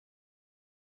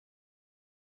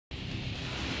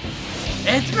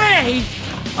it's me.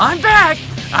 I'm back.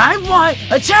 I want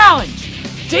a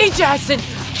challenge. Dee Jackson,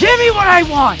 give me what I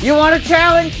want. You want a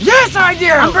challenge? Yes, I do.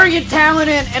 I'm bringing talent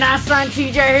in, and I signed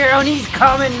TJHero, and he's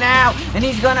coming now, and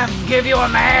he's gonna give you a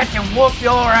match and whoop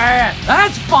your ass.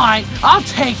 That's fine. I'll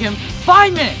take him.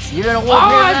 5 minutes. You're gonna whoop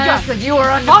his ass because you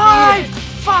were undefeated. 5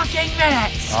 fucking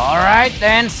minutes. All right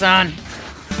then, son.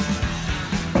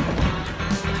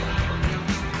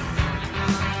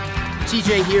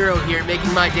 TJHero here,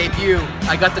 making my debut.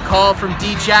 I got the call from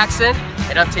Dee Jackson,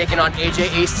 and I'm taking on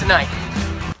AJ Ace tonight.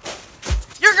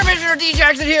 Your Commissioner Dee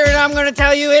Jackson here, and I'm gonna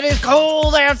tell you it is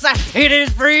cold outside. It is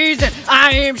freezing.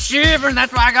 I am shivering.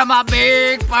 That's why I got my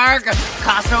big parka.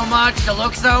 Cost so much to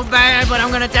look so bad, but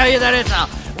I'm gonna tell you that it's a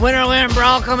Winterland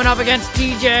Brawl coming up against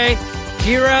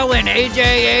TJHero and AJ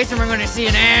Ace, and we're gonna see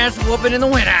an ass whooping in the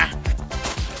winter.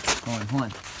 Hold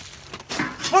on.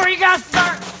 Before you guys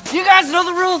start, you guys know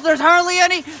the rules. There's hardly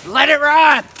any. Let it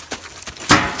ride.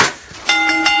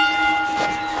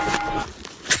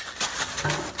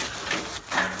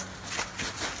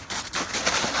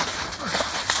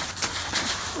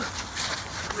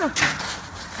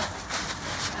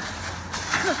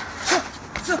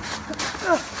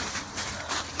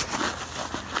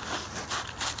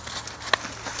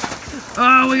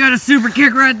 Oh, we got a super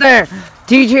kick right there.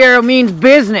 TJHero means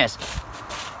business.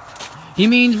 He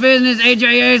means business.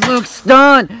 AJ Ace looks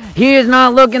stunned. He is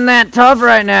not looking that tough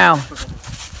right now.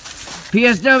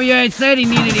 PSWA said he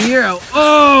needed a hero.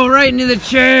 Oh, right into the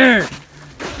chair.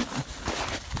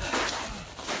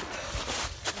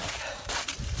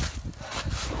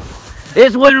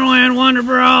 This Winterland Wonder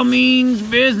Brawl means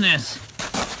business.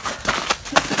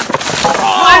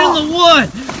 Right in the wood.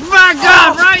 My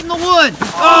God, right in the wood.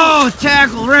 Oh,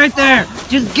 tackle right there.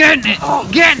 Just getting it.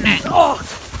 Getting it.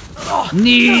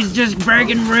 Knees just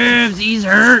breaking ribs. He's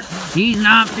hurt. He's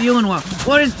not feeling well.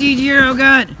 What has TJHero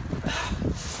got?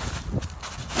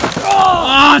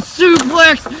 Oh,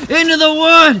 suplex into the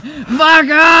wood. My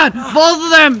God, both of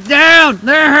them down.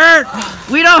 They're hurt.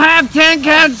 We don't have 10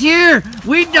 counts here.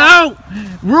 We don't.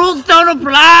 Rules don't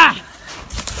apply.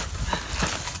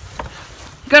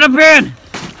 Got a pin.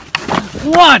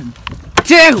 1,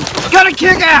 2. Got a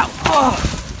kick out.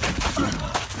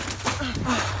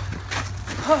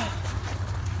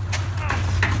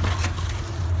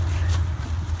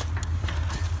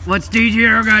 What's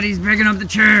TJHero got? He's picking up the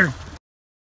chair.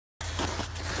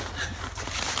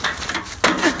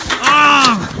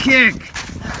 Oh, kick.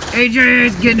 AJ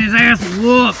is getting his ass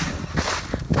whooped.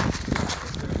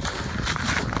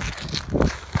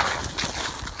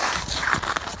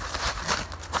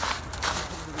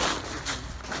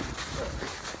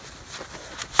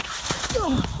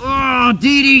 Oh,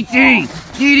 DDT.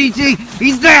 DDT.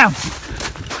 He's down.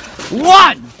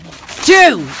 1,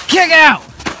 2. Kick out.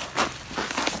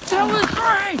 That was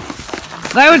 3.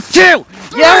 That was 2.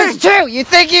 That was 2. You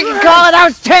think you can call it? That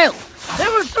was 2.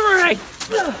 That was 3.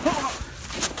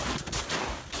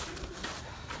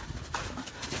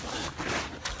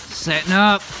 Setting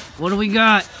up. What do we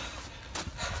got?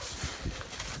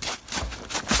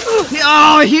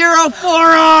 Oh, hero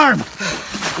forearm.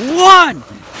 1,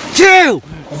 2,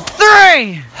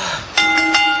 3.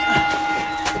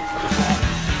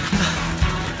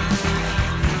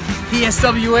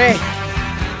 PSWA,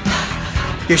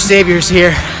 your savior's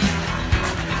here.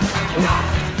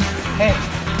 Hey.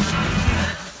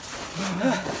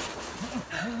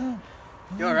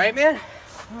 You alright, man?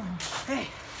 Hey.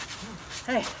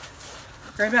 Hey.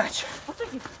 Great match. I'll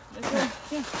take you.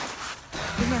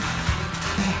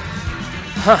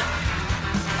 Huh.